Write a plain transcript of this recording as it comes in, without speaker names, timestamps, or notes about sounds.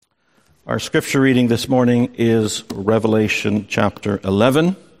Our scripture reading this morning is Revelation chapter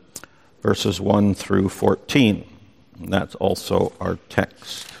 11, verses 1 through 14. And that's also our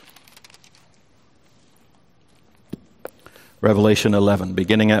text. Revelation 11,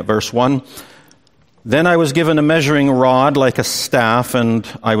 beginning at verse 1. Then I was given a measuring rod like a staff, and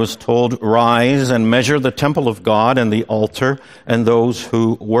I was told, "Rise and measure the temple of God and the altar and those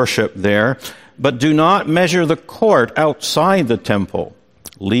who worship there. But do not measure the court outside the temple.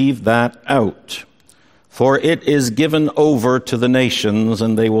 Leave that out. For it is given over to the nations,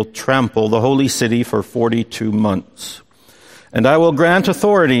 and they will trample the holy city for 42 months. And I will grant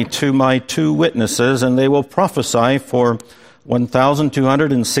authority to my 2 witnesses, and they will prophesy for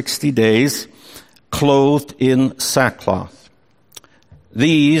 1,260 days, clothed in sackcloth.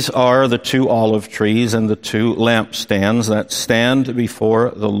 These are the 2 olive trees and the 2 lampstands that stand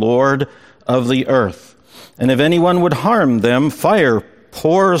before the Lord of the earth. And if anyone would harm them, fire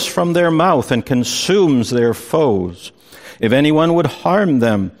pours from their mouth and consumes their foes. If anyone would harm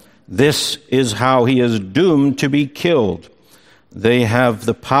them, this is how he is doomed to be killed. They have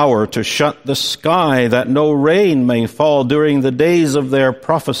the power to shut the sky that no rain may fall during the days of their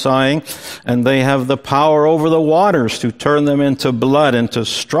prophesying, and they have the power over the waters to turn them into blood and to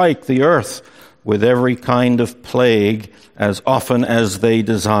strike the earth with every kind of plague as often as they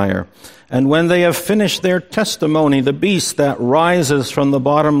desire. And when they have finished their testimony, the beast that rises from the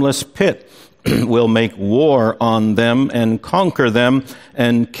bottomless pit will make war on them and conquer them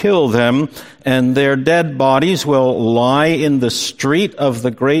and kill them, and their dead bodies will lie in the street of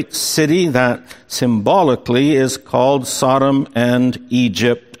the great city that symbolically is called Sodom and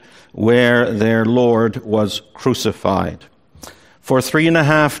Egypt, where their Lord was crucified. For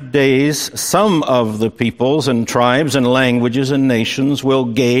 3.5 days, some of the peoples and tribes and languages and nations will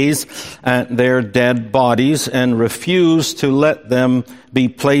gaze at their dead bodies and refuse to let them be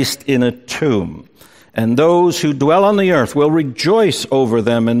placed in a tomb. And those who dwell on the earth will rejoice over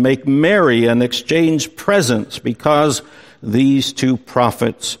them and make merry and exchange presents, because these 2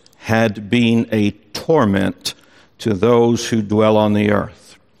 prophets had been a torment to those who dwell on the earth.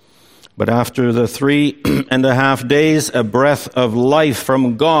 But after the 3.5 days, a breath of life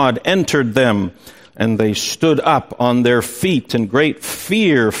from God entered them, and they stood up on their feet, and great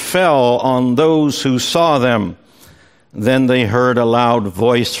fear fell on those who saw them. Then they heard a loud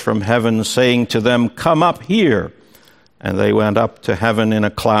voice from heaven saying to them, "Come up here." And they went up to heaven in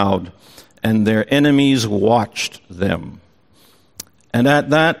a cloud, and their enemies watched them. And at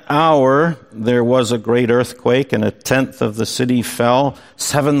that hour there was a great earthquake, and 1/10 of the city fell.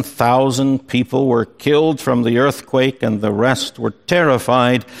 7,000 people were killed from the earthquake, and the rest were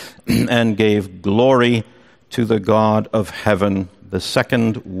terrified and gave glory to the God of heaven. The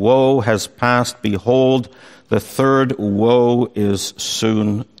second woe has passed. Behold, the third woe is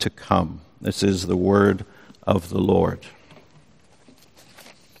soon to come. This is the word of the Lord.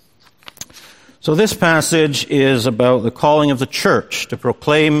 So this passage is about the calling of the church to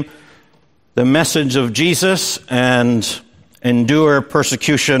proclaim the message of Jesus and endure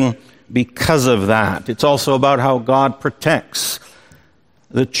persecution because of that. It's also about how God protects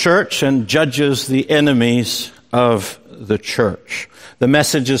the church and judges the enemies of the church. The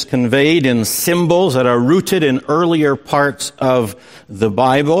message is conveyed in symbols that are rooted in earlier parts of the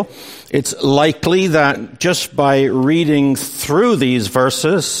Bible. It's likely that just by reading through these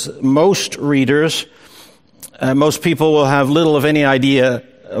verses, most people will have little of any idea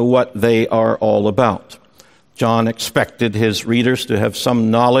what they are all about. John expected his readers to have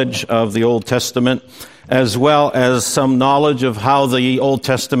some knowledge of the Old Testament, as well as some knowledge of how the Old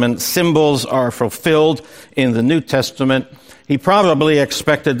Testament symbols are fulfilled in the New Testament. He probably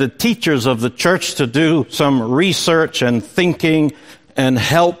expected the teachers of the church to do some research and thinking and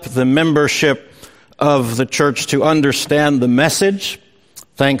help the membership of the church to understand the message.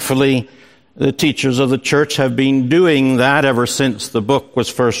 Thankfully, the teachers of the church have been doing that ever since the book was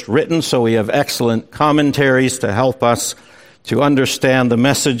first written, so we have excellent commentaries to help us to understand the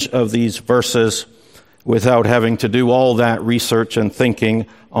message of these verses without having to do all that research and thinking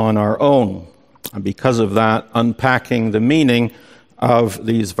on our own. And because of that, unpacking the meaning of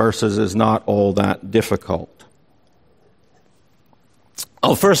these verses is not all that difficult.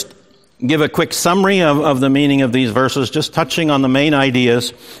 I'll first give a quick summary of the meaning of these verses, just touching on the main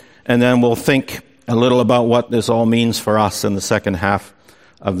ideas, and then we'll think a little about what this all means for us in the second half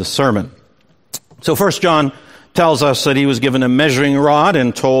of the sermon. So 1 John tells us that he was given a measuring rod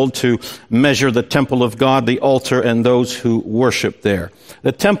and told to measure the temple of God, the altar, and those who worship there.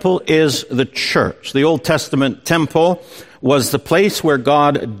 The temple is the church. The Old Testament temple was the place where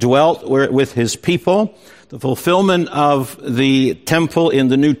God dwelt with his people. The fulfillment of the temple in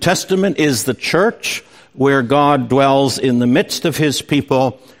the New Testament is the church, where God dwells in the midst of his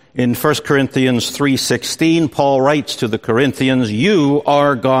people. In 1 Corinthians 3:16, Paul writes to the Corinthians, "You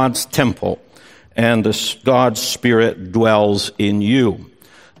are God's temple, and God's Spirit dwells in you."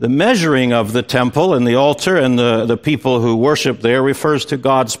 The measuring of the temple and the altar and the people who worship there refers to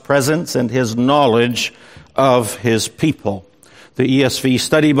God's presence and his knowledge of his people. The ESV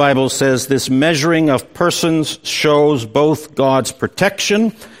Study Bible says this measuring of persons shows both God's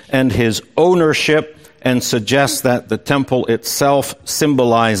protection and his ownership, and suggests that the temple itself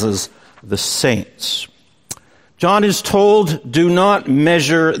symbolizes the saints. John is told, do not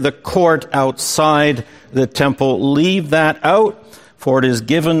measure the court outside the temple. Leave that out, for it is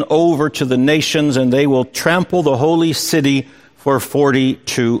given over to the nations, and they will trample the holy city for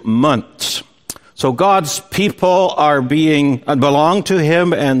 42 months. So God's people belong to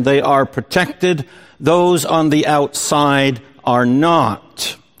him, and they are protected. Those on the outside are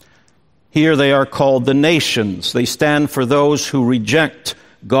not. Here they are called the nations. They stand for those who reject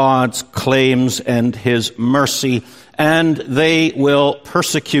God's claims and his mercy, and they will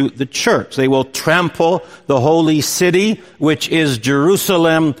persecute the church. They will trample the holy city, which is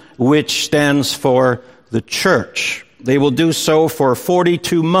Jerusalem, which stands for the church. They will do so for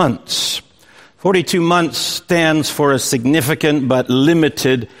 42 months. 42 months stands for a significant but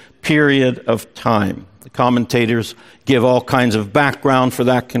limited period of time. The commentators give all kinds of background for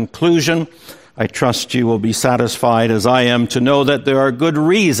that conclusion. I trust you will be satisfied, as I am, to know that there are good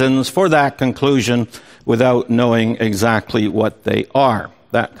reasons for that conclusion without knowing exactly what they are.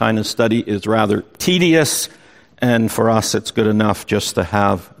 That kind of study is rather tedious, and for us it's good enough just to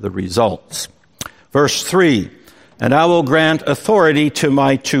have the results. Verse 3, "And I will grant authority to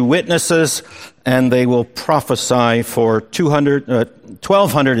my 2 witnesses, and they will prophesy for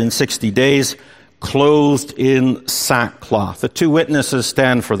 1,260 days, clothed in sackcloth." The 2 witnesses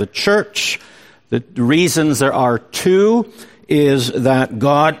stand for the church. The reasons there are 2 is that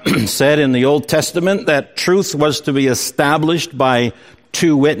God said in the Old Testament that truth was to be established by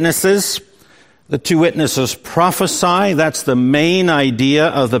 2 witnesses. The 2 witnesses prophesy. That's the main idea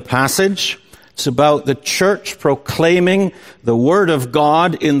of the passage. It's about the church proclaiming the word of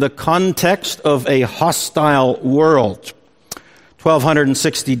God in the context of a hostile world.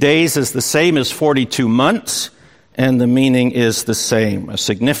 1,260 days is the same as 42 months, and the meaning is the same, a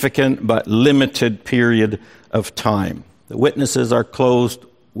significant but limited period of time. The witnesses are clothed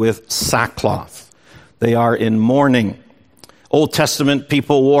with sackcloth. They are in mourning. Old Testament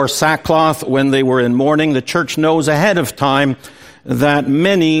people wore sackcloth when they were in mourning. The church knows ahead of time that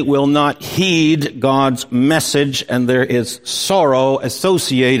many will not heed God's message, and there is sorrow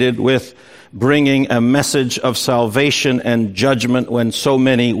associated with bringing a message of salvation and judgment when so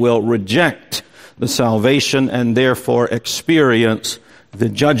many will reject the salvation and therefore experience the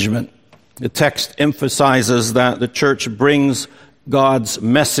judgment. The text emphasizes that the church brings God's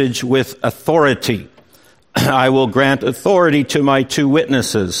message with authority. I will grant authority to my 2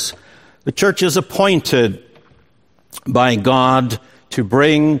 witnesses. The church is appointed by God to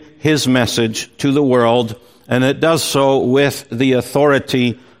bring his message to the world, and it does so with the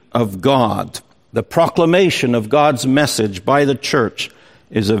authority of God. The proclamation of God's message by the church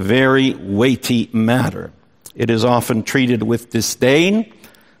is a very weighty matter. It is often treated with disdain,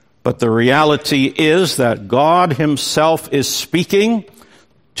 but the reality is that God himself is speaking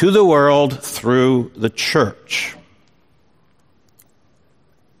to the world through the church.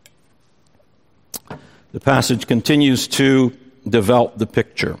 The passage continues to develop the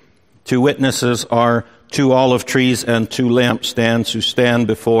picture. 2 witnesses are 2 olive trees and 2 lampstands who stand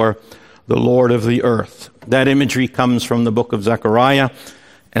before the Lord of the earth. That imagery comes from the book of Zechariah,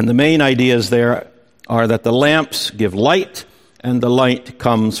 and the main ideas there are that the lamps give light, and the light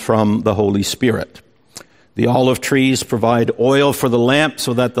comes from the Holy Spirit. The olive trees provide oil for the lamp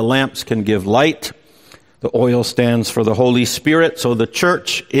so that the lamps can give light. The oil stands for the Holy Spirit, so the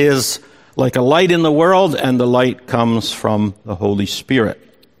church is like a light in the world, and the light comes from the Holy Spirit.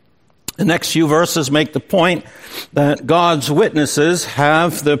 The next few verses make the point that God's witnesses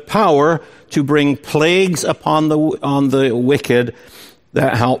have the power to bring plagues on the wicked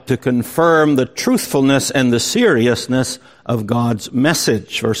that help to confirm the truthfulness and the seriousness of God's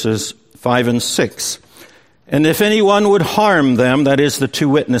message. Verses 5 and 6. "And if anyone would harm them," that is the 2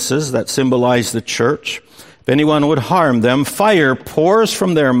 witnesses that symbolize the church, "if anyone would harm them, fire pours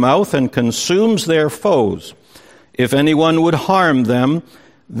from their mouth and consumes their foes. If anyone would harm them,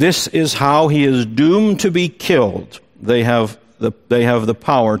 this is how he is doomed to be killed. They have the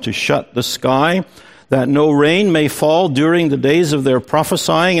power to shut the sky. that no rain may fall during the days of their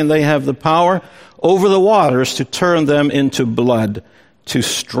prophesying, and they have the power over the waters to turn them into blood, to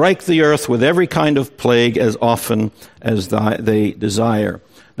strike the earth with every kind of plague as often as they desire.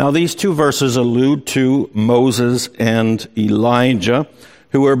 Now, these two verses allude to Moses and Elijah,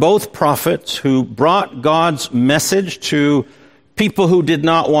 who were both prophets who brought God's message to people who did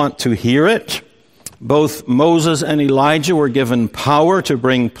not want to hear it. Both Moses and Elijah were given power to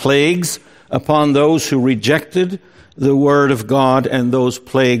bring plagues upon those who rejected the word of God, and those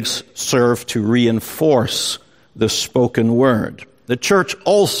plagues served to reinforce the spoken word. The church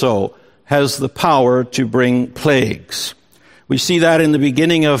also has the power to bring plagues. We see that in the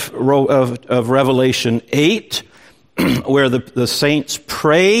beginning of Revelation 8, where the saints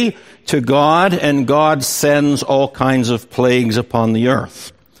pray to God, and God sends all kinds of plagues upon the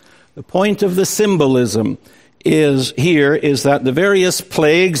earth. The point of the symbolism is that the various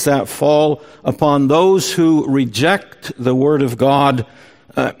plagues that fall upon those who reject the word of God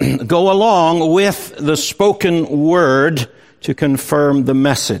go along with the spoken word to confirm the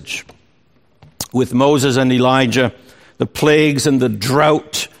message. With Moses and Elijah, the plagues and the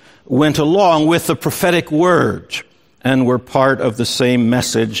drought went along with the prophetic word and were part of the same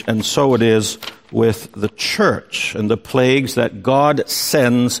message, and so it is with the church and the plagues that God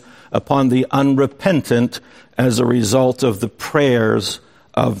sends upon the unrepentant as a result of the prayers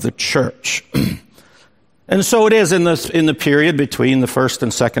of the church. And so it is in the period between the first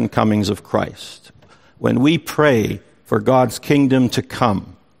and second comings of Christ. When we pray for God's kingdom to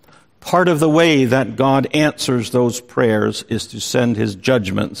come, part of the way that God answers those prayers is to send his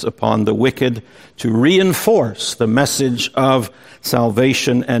judgments upon the wicked to reinforce the message of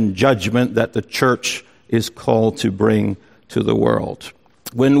salvation and judgment that the church is called to bring to the world.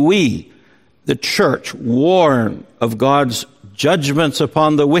 When we, the church, warn of God's judgments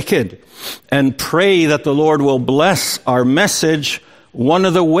upon the wicked and pray that the Lord will bless our message, one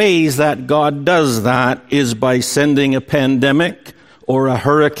of the ways that God does that is by sending a pandemic or a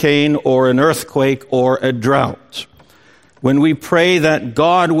hurricane or an earthquake or a drought. When we pray that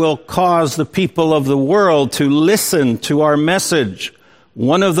God will cause the people of the world to listen to our message,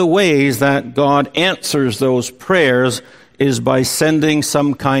 one of the ways that God answers those prayers is by sending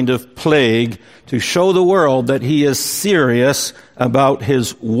some kind of plague to show the world that he is serious about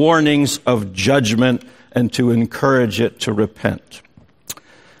his warnings of judgment and to encourage it to repent.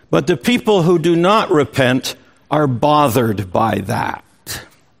 But the people who do not repent are bothered by that.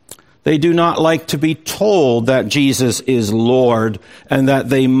 They do not like to be told that Jesus is Lord and that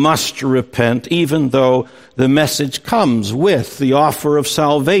they must repent, even though the message comes with the offer of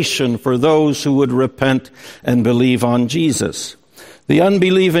salvation for those who would repent and believe on Jesus. The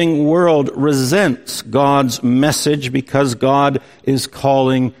unbelieving world resents God's message because God is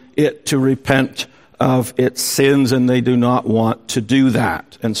calling it to repent of its sins, and they do not want to do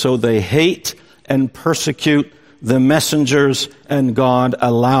that. And so they hate and persecute the messengers, and God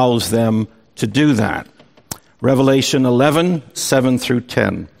allows them to do that. Revelation 11, 7 through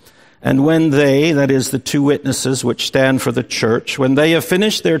 10. And when they, that is the two witnesses which stand for the church, when they have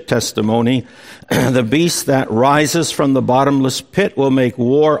finished their testimony, the beast that rises from the bottomless pit will make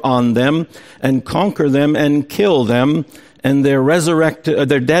war on them and conquer them and kill them, and their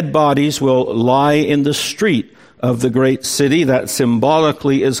dead bodies will lie in the street of the great city that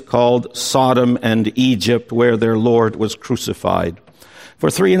symbolically is called Sodom and Egypt, where their Lord was crucified. For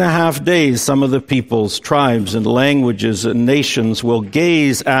 3.5 days, some of the peoples, tribes, and languages and nations will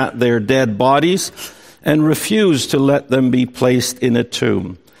gaze at their dead bodies and refuse to let them be placed in a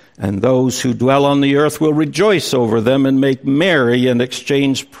tomb. And those who dwell on the earth will rejoice over them and make merry and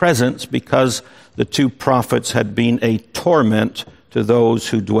exchange presents, because the two prophets had been a torment to those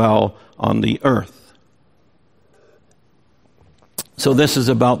who dwell on the earth. So this is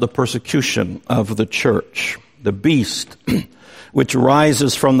about the persecution of the church. The beast, which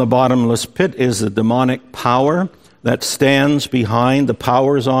rises from the bottomless pit, is a demonic power that stands behind the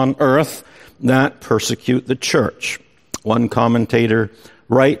powers on earth that persecute the church. One commentator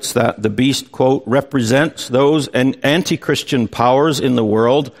writes that the beast, quote, represents those anti-Christian powers in the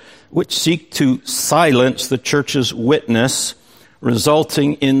world which seek to silence the church's witness,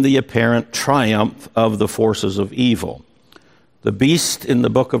 resulting in the apparent triumph of the forces of evil. The beast in the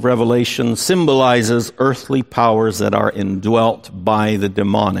book of Revelation symbolizes earthly powers that are indwelt by the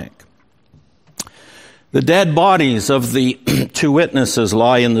demonic. The dead bodies of the two witnesses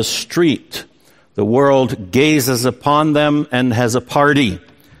lie in the street. The world gazes upon them and has a party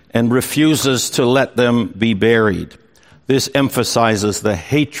and refuses to let them be buried. This emphasizes the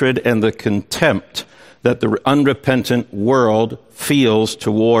hatred and the contempt that the unrepentant world feels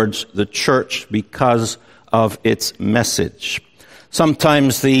towards the church because of its message.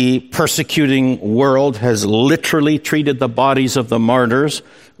 Sometimes the persecuting world has literally treated the bodies of the martyrs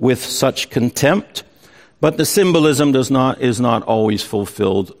with such contempt, but the symbolism is not always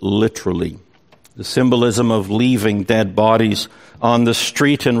fulfilled literally. The symbolism of leaving dead bodies on the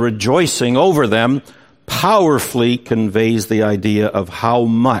street and rejoicing over them powerfully conveys the idea of how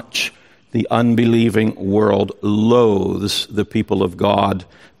much the unbelieving world loathes the people of God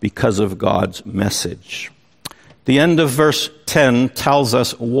because of God's message. The end of verse 10 tells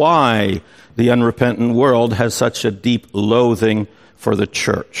us why the unrepentant world has such a deep loathing for the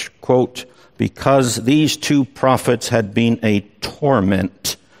church. Quote, because these two prophets had been a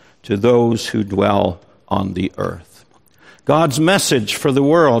torment to those who dwell on the earth. God's message for the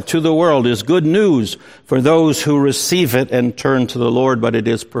world, to the world, is good news for those who receive it and turn to the Lord, but it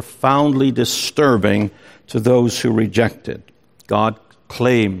is profoundly disturbing to those who reject it. God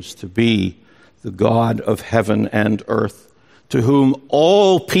claims to be the God of heaven and earth, to whom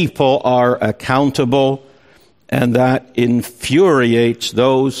all people are accountable, and that infuriates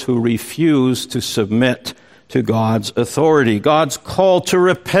those who refuse to submit to God's authority. God's call to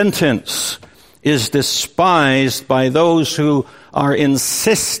repentance is despised by those who are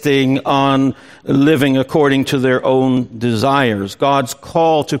insisting on living according to their own desires. God's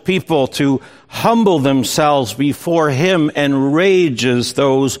call to people to humble themselves before Him enrages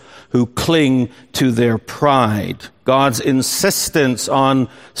those who cling to their pride. God's insistence on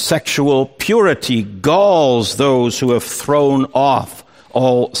sexual purity galls those who have thrown off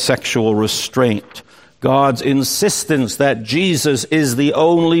all sexual restraint. God's insistence that Jesus is the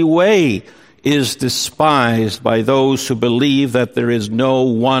only way is despised by those who believe that there is no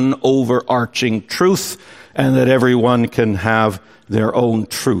one overarching truth and that everyone can have their own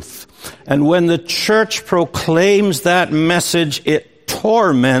truth. And when the church proclaims that message, it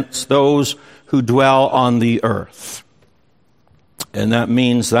torments those who dwell on the earth. And that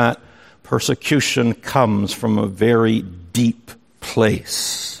means that persecution comes from a very deep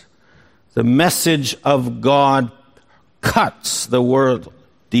place. The message of God cuts the world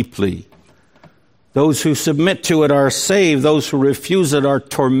deeply. Those who submit to it are saved. Those who refuse it are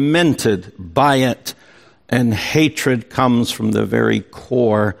tormented by it. And hatred comes from the very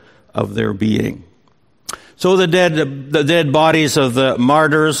core of their being. So the dead bodies of the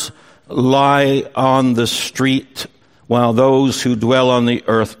martyrs lie on the street while those who dwell on the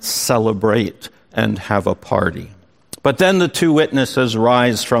earth celebrate and have a party. But then the two witnesses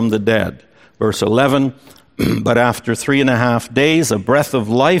rise from the dead. Verse 11, but after 3.5 days, a breath of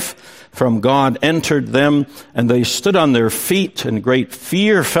life from God entered them, and they stood on their feet, and great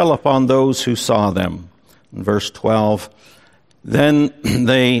fear fell upon those who saw them. In verse 12, then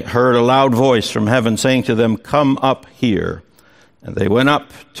they heard a loud voice from heaven saying to them, come up here. And they went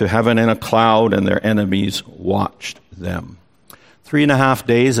up to heaven in a cloud, and their enemies watched them. 3.5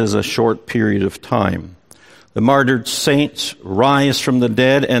 days is a short period of time. The martyred saints rise from the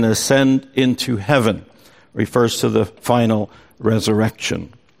dead and ascend into heaven. Refers to the final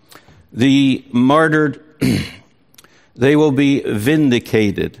resurrection. The martyred, they will be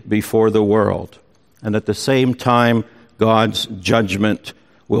vindicated before the world. And at the same time, God's judgment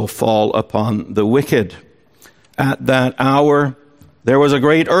will fall upon the wicked. At that hour, there was a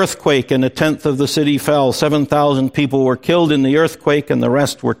great earthquake, and 1/10 of the city fell. 7,000 people were killed in the earthquake, and the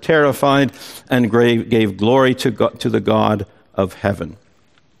rest were terrified and gave glory to God, to the God of heaven.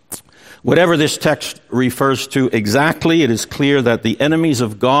 Whatever this text refers to exactly, it is clear that the enemies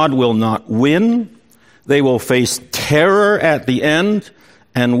of God will not win. They will face terror at the end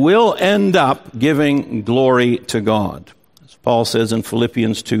and will end up giving glory to God. As Paul says in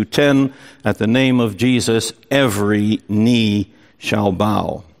Philippians 2:10, at the name of Jesus, every knee shall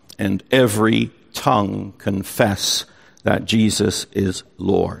bow and every tongue confess that Jesus is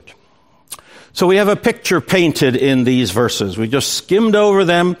Lord. So we have a picture painted in these verses. We just skimmed over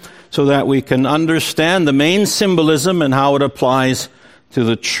them so that we can understand the main symbolism and how it applies to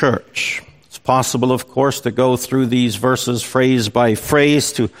the church. It's possible, of course, to go through these verses phrase by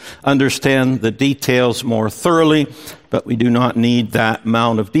phrase to understand the details more thoroughly, but we do not need that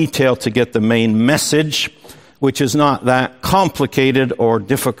amount of detail to get the main message, which is not that complicated or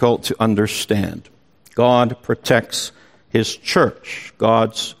difficult to understand. God protects His church.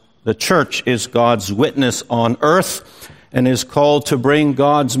 The church is God's witness on earth and is called to bring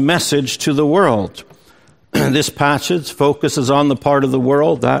God's message to the world. This passage focuses on the part of the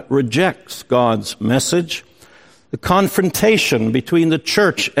world that rejects God's message. The confrontation between the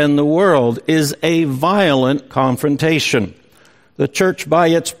church and the world is a violent confrontation. The church, by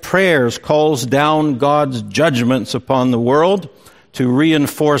its prayers, calls down God's judgments upon the world to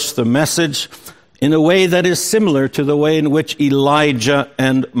reinforce the message in a way that is similar to the way in which Elijah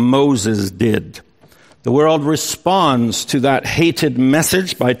and Moses did. The world responds to that hated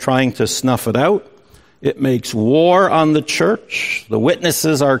message by trying to snuff it out. It makes war on the church. The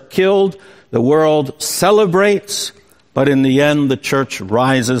witnesses are killed. The world celebrates. But in the end, the church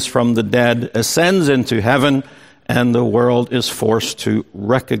rises from the dead, ascends into heaven, and the world is forced to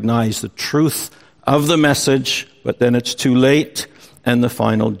recognize the truth of the message, but then it's too late, and the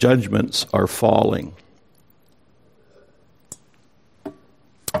final judgments are falling.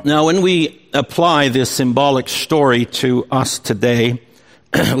 Now, when we apply this symbolic story to us today,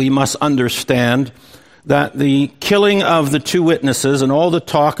 we must understand that the killing of the two witnesses and all the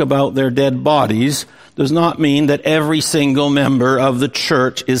talk about their dead bodies does not mean that every single member of the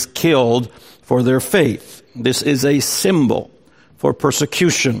church is killed for their faith. This is a symbol for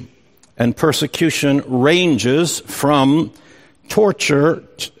persecution, and persecution ranges from torture,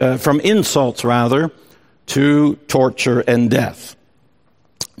 from insults rather, to torture and death.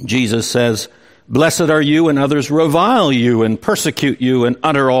 Jesus says, "Blessed are you when others revile you and persecute you and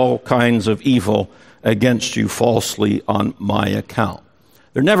utter all kinds of evil against you falsely on my account."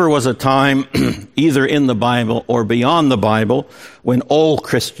 There never was a time, either in the Bible or beyond the Bible, when all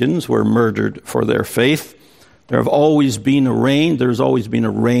Christians were murdered for their faith. There's always been a range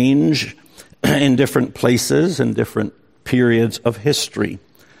in different places and different periods of history.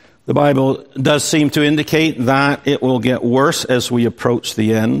 The Bible does seem to indicate that it will get worse as we approach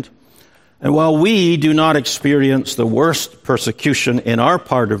the end. And while we do not experience the worst persecution in our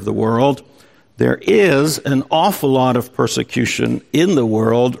part of the world, there is an awful lot of persecution in the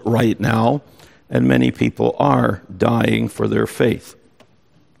world right now, and many people are dying for their faith.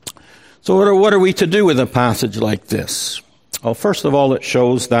 So what are we to do with a passage like this? Well, first of all, it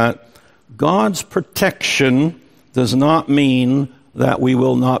shows that God's protection does not mean that we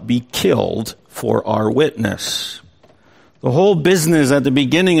will not be killed for our witness. The whole business at the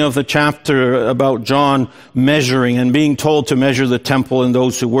beginning of the chapter about John measuring and being told to measure the temple and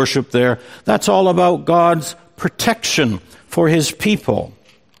those who worship there, that's all about God's protection for his people.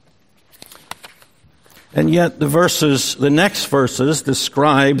 And yet the next verses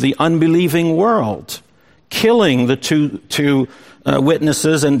describe the unbelieving world, killing the two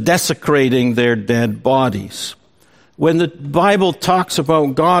witnesses and desecrating their dead bodies. When the Bible talks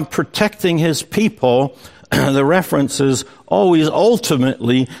about God protecting his people, the reference is always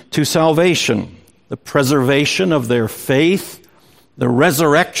ultimately to salvation, the preservation of their faith, the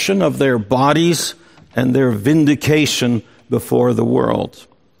resurrection of their bodies, and their vindication before the world.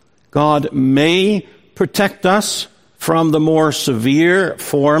 God may protect us from the more severe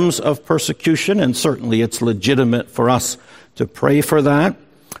forms of persecution, and certainly it's legitimate for us to pray for that.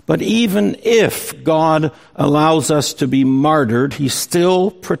 But even if God allows us to be martyred, he's still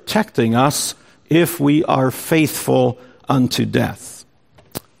protecting us if we are faithful unto death.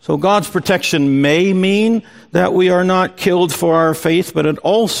 So God's protection may mean that we are not killed for our faith, but it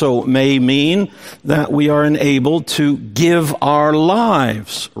also may mean that we are enabled to give our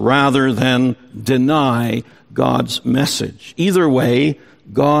lives rather than deny God's message. Either way,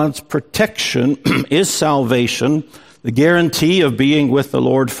 God's protection is salvation, the guarantee of being with the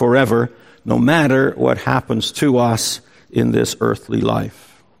Lord forever, no matter what happens to us in this earthly life.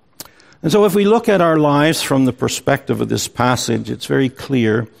 And so if we look at our lives from the perspective of this passage, it's very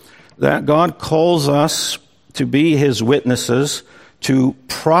clear that God calls us to be his witnesses, to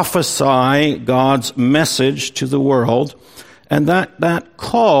prophesy God's message to the world, and that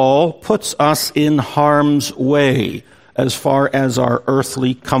call puts us in harm's way as far as our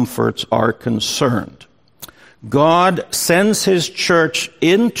earthly comforts are concerned. God sends his church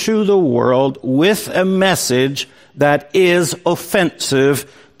into the world with a message that is offensive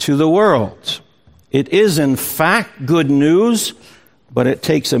to the world. It is, in fact, good news, but it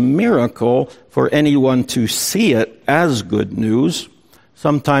takes a miracle for anyone to see it as good news.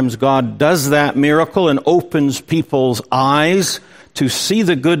 Sometimes God does that miracle and opens people's eyes to see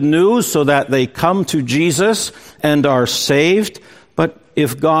the good news so that they come to Jesus and are saved. But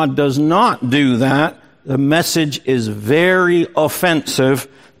if God does not do that, the message is very offensive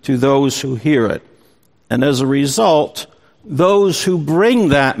to those who hear it. And as a result, those who bring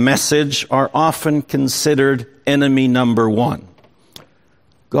that message are often considered enemy number one.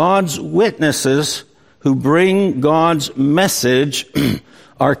 God's witnesses who bring God's message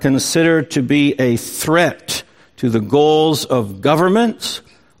are considered to be a threat to the goals of governments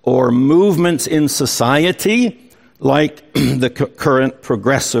or movements in society, like the current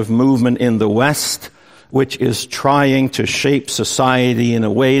progressive movement in the West, which is trying to shape society in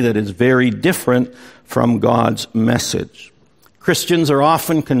a way that is very different from God's message. Christians are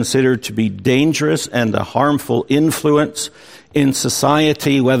often considered to be dangerous and a harmful influence in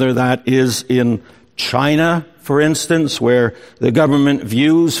society, whether that is in China, for instance, where the government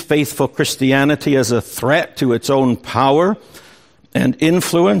views faithful Christianity as a threat to its own power and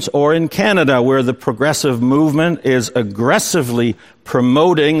influence, or in Canada, where the progressive movement is aggressively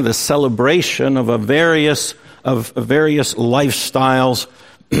promoting the celebration of various lifestyles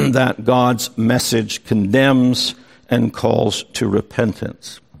that God's message condemns and calls to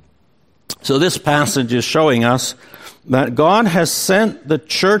repentance. So this passage is showing us that God has sent the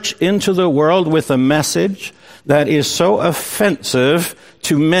church into the world with a message that is so offensive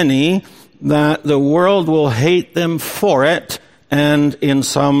to many that the world will hate them for it, and in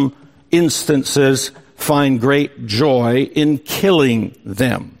some instances find great joy in killing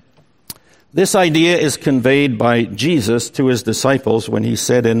them. This idea is conveyed by Jesus to his disciples when he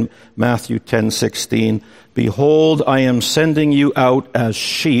said in Matthew 10:16, "Behold, I am sending you out as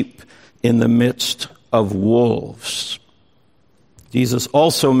sheep in the midst of wolves." Jesus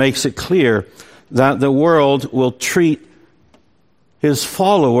also makes it clear that the world will treat his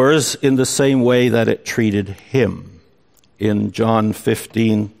followers in the same way that it treated him. In John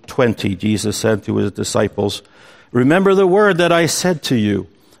 15:20, Jesus said to his disciples, "Remember the word that I said to you,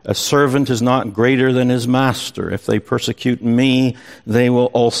 a servant is not greater than his master. If they persecute me, they will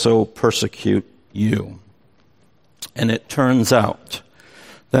also persecute you." And it turns out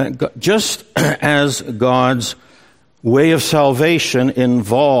that just as God's way of salvation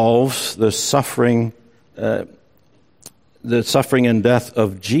involves the suffering and death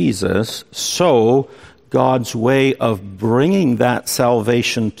of Jesus, so God's way of bringing that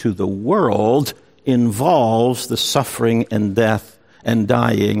salvation to the world involves the suffering and death and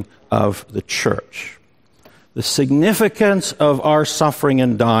dying of the church. The significance of our suffering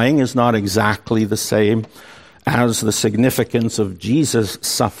and dying is not exactly the same as the significance of Jesus'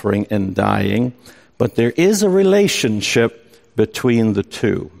 suffering and dying, but there is a relationship between the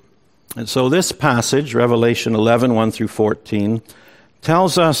two. And so this passage, Revelation 11, 1 through 14,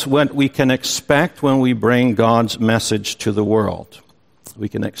 tells us what we can expect when we bring God's message to the world. We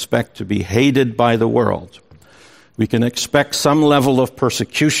can expect to be hated by the world. We can expect some level of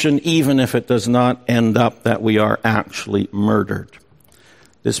persecution, even if it does not end up that we are actually murdered.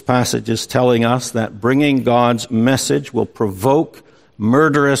 This passage is telling us that bringing God's message will provoke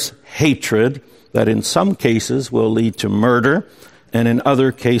murderous hatred that in some cases will lead to murder, and in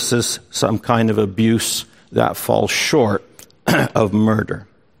other cases some kind of abuse that falls short of murder.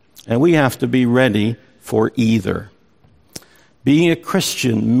 And we have to be ready for either. Being a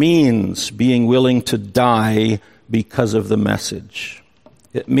Christian means being willing to die because of the message.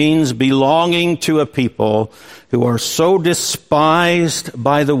 It means belonging to a people who are so despised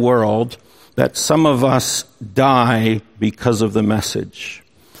by the world that some of us die because of the message.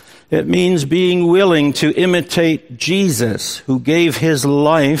 It means being willing to imitate Jesus, who gave his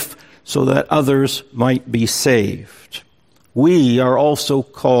life so that others might be saved. We are also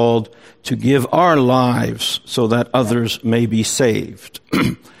called to give our lives so that others may be saved,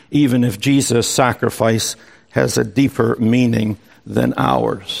 even if Jesus' sacrifice has a deeper meaning than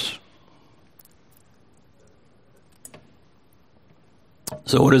ours.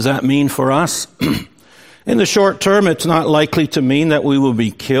 So what does that mean for us? In the short term, it's not likely to mean that we will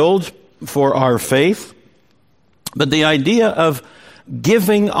be killed for our faith, but the idea of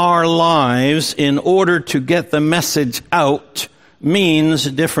giving our lives in order to get the message out means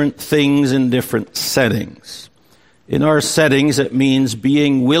different things in different settings. In our settings, it means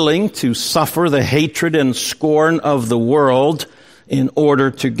being willing to suffer the hatred and scorn of the world in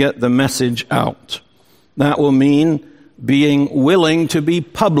order to get the message out. That will mean being willing to be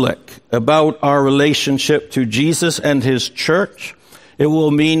public about our relationship to Jesus and his church. It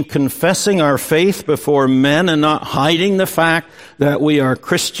will mean confessing our faith before men and not hiding the fact that we are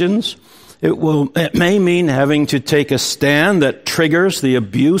Christians. It may mean having to take a stand that triggers the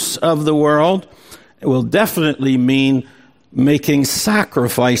abuse of the world. It will definitely mean making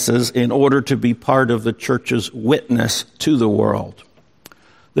sacrifices in order to be part of the church's witness to the world.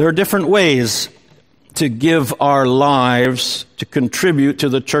 There are different ways to give our lives to contribute to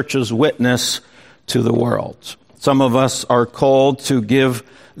the church's witness to the world. Some of us are called to give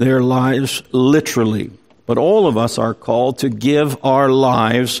their lives literally, but all of us are called to give our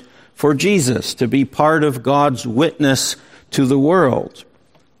lives for Jesus, to be part of God's witness to the world.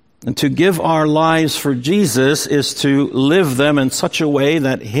 And to give our lives for Jesus is to live them in such a way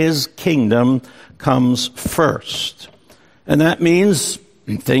that his kingdom comes first. And that means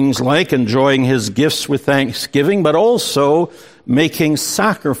things like enjoying his gifts with thanksgiving, but also making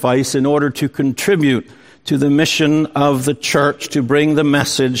sacrifice in order to contribute to the mission of the church to bring the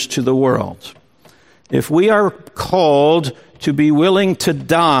message to the world. If we are called to be willing to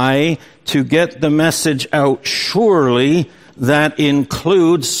die to get the message out, surely that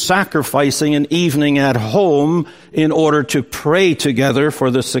includes sacrificing an evening at home in order to pray together for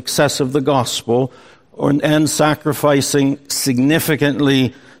the success of the gospel, and sacrificing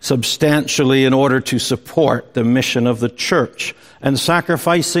significantly, substantially in order to support the mission of the church, and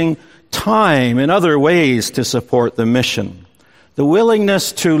sacrificing time in other ways to support the mission. The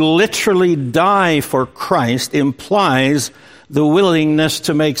willingness to literally die for Christ implies the willingness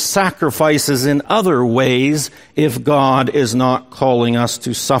to make sacrifices in other ways if God is not calling us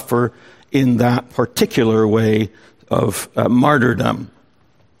to suffer in that particular way of martyrdom.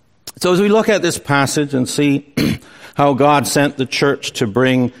 So as we look at this passage and see how God sent the church to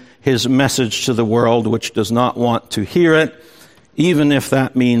bring his message to the world which does not want to hear it, even if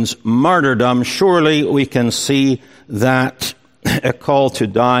that means martyrdom, surely we can see that a call to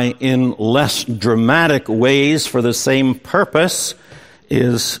die in less dramatic ways for the same purpose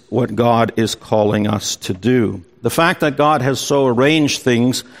is what God is calling us to do. The fact that God has so arranged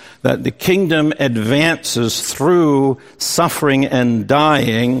things that the kingdom advances through suffering and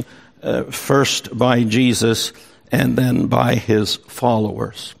dying, first by Jesus and then by his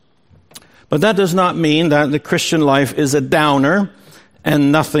followers. But that does not mean that the Christian life is a downer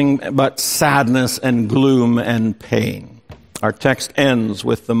and nothing but sadness and gloom and pain. Our text ends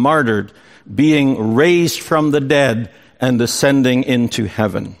with the martyred being raised from the dead and ascending into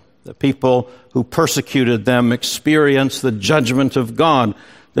heaven. The people who persecuted them experience the judgment of God.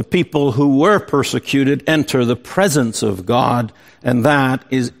 The people who were persecuted enter the presence of God, and that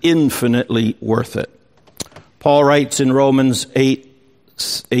is infinitely worth it. Paul writes in Romans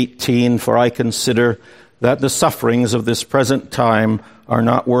 8:18, "For I consider that the sufferings of this present time are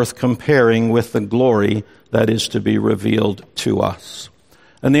not worth comparing with the glory that is to be revealed to us."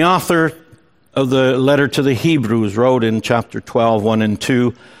 And the author of the letter to the Hebrews wrote in chapter 12, 1 and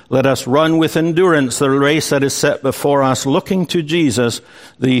 2, "Let us run with endurance the race that is set before us, looking to Jesus,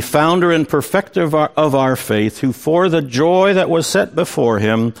 the founder and perfecter of our faith, who for the joy that was set before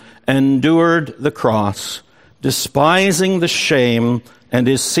him endured the cross, despising the shame, and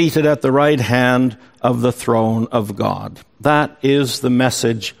is seated at the right hand of the throne of God." That is the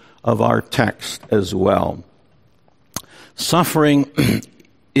message of our text as well. Suffering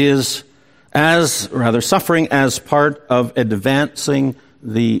suffering as part of advancing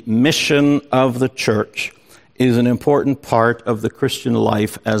the mission of the church is an important part of the Christian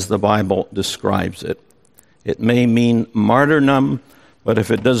life as the Bible describes it. It may mean martyrdom, but if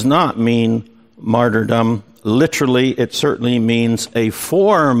it does not mean martyrdom, literally it certainly means a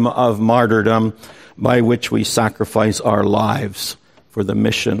form of martyrdom by which we sacrifice our lives for the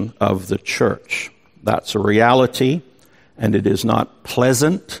mission of the church. That's a reality, and it is not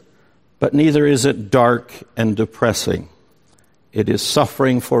pleasant, but neither is it dark and depressing. It is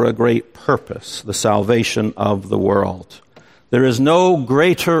suffering for a great purpose, the salvation of the world. There is no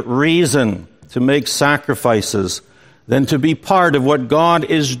greater reason to make sacrifices than to be part of what God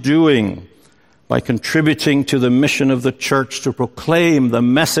is doing by contributing to the mission of the church to proclaim the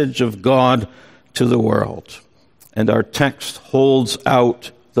message of God to the world. And our text holds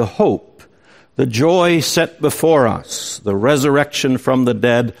out the hope, the joy set before us, the resurrection from the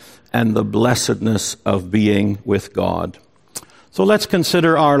dead, and the blessedness of being with God. So let's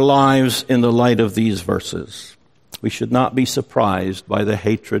consider our lives in the light of these verses. We should not be surprised by the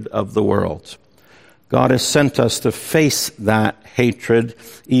hatred of the world. God has sent us to face that hatred,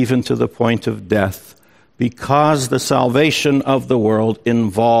 even to the point of death, because the salvation of the world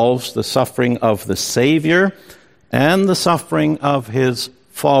involves the suffering of the Savior and the suffering of his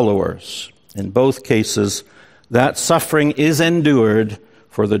followers. In both cases, that suffering is endured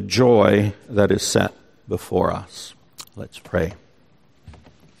for the joy that is set before us. Let's pray.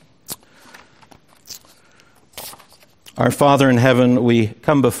 Our Father in heaven, we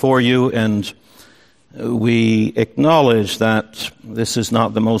come before you and we acknowledge that this is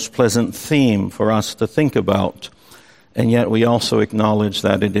not the most pleasant theme for us to think about, and yet we also acknowledge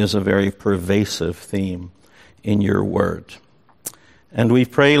that it is a very pervasive theme in your word. And we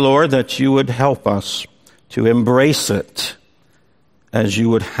pray, Lord, that you would help us to embrace it as you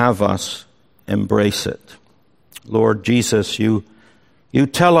would have us embrace it. Lord Jesus, you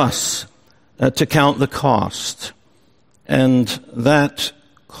tell us to count the cost, and that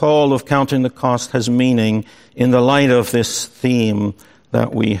call of counting the cost has meaning in the light of this theme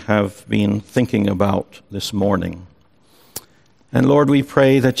that we have been thinking about this morning. And Lord, we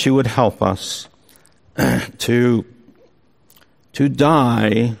pray that you would help us to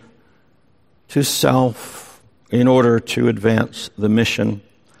die to self in order to advance the mission.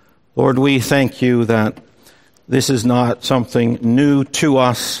 Lord, we thank you that this is not something new to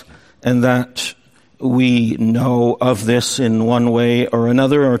us, and that we know of this in one way or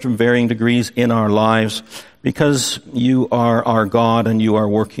another, or to varying degrees in our lives, because you are our God and you are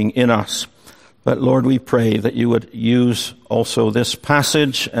working in us. But Lord, we pray that you would use also this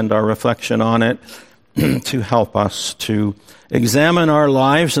passage and our reflection on it to help us to examine our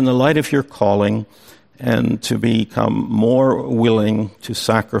lives in the light of your calling, and to become more willing to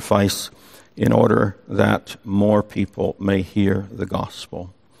sacrifice in order that more people may hear the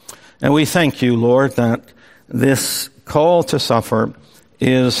gospel. And we thank you, Lord, that this call to suffer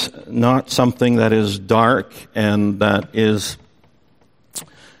is not something that is dark and that is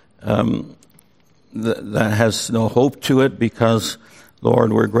that has no hope to it, because,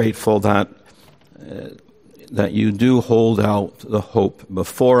 Lord, we're grateful that you do hold out the hope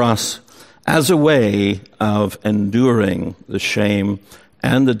before us as a way of enduring the shame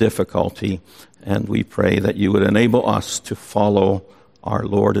and the difficulty. And we pray that you would enable us to follow our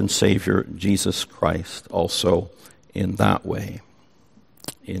Lord and Savior, Jesus Christ, also in that way.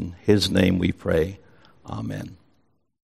 In his name we pray. Amen.